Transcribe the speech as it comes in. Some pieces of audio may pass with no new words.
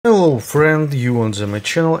friend, you on my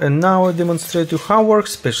channel, and now I demonstrate you how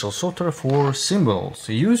works special software for Thimbles.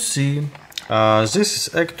 You see, this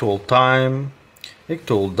is actual time,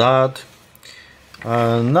 actual date.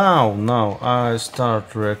 Now I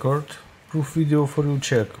start record proof video for you.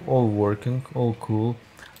 Check all working, all cool.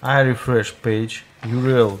 I refresh page,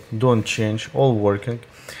 URL don't change, all working.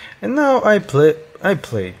 And now I play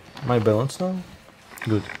my balance now,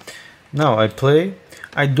 good. Now I play.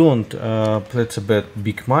 I don't place a bet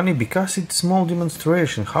big money because it's small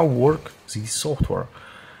demonstration how work this software.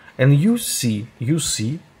 And you see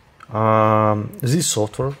this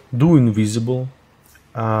software do invisible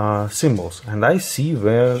symbols, and I see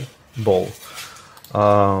where ball.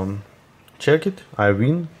 Check it, I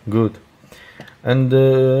win, good. And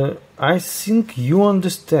I think you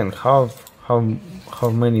understand how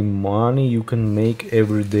many money you can make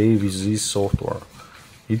every day with this software.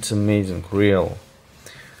 It's amazing, real.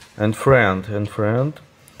 And friend,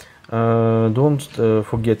 don't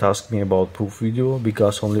forget ask me about proof video,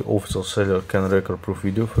 because only official seller can record proof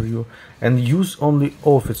video for you. And use only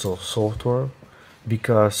official software,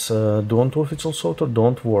 because don't official software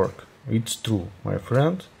don't work. It's true, my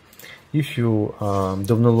friend. If you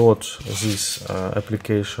download this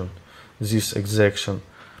application, this exaction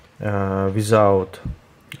without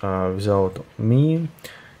me,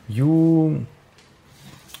 you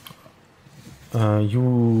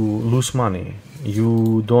lose money,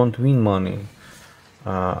 you don't win money.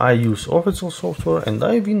 I use official software and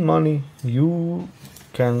I win money. You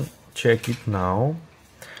can check it now.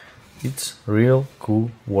 It's real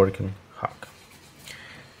cool working hack.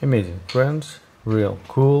 Amazing, friends, real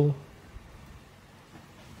cool.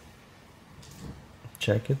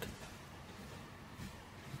 Check it.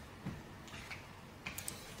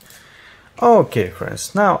 Okay,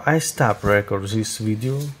 friends, now I stop record this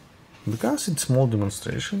video because it's small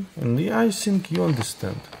demonstration, and I think you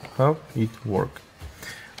understand how it works.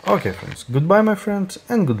 Okay, friends, goodbye, my friends,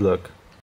 and good luck.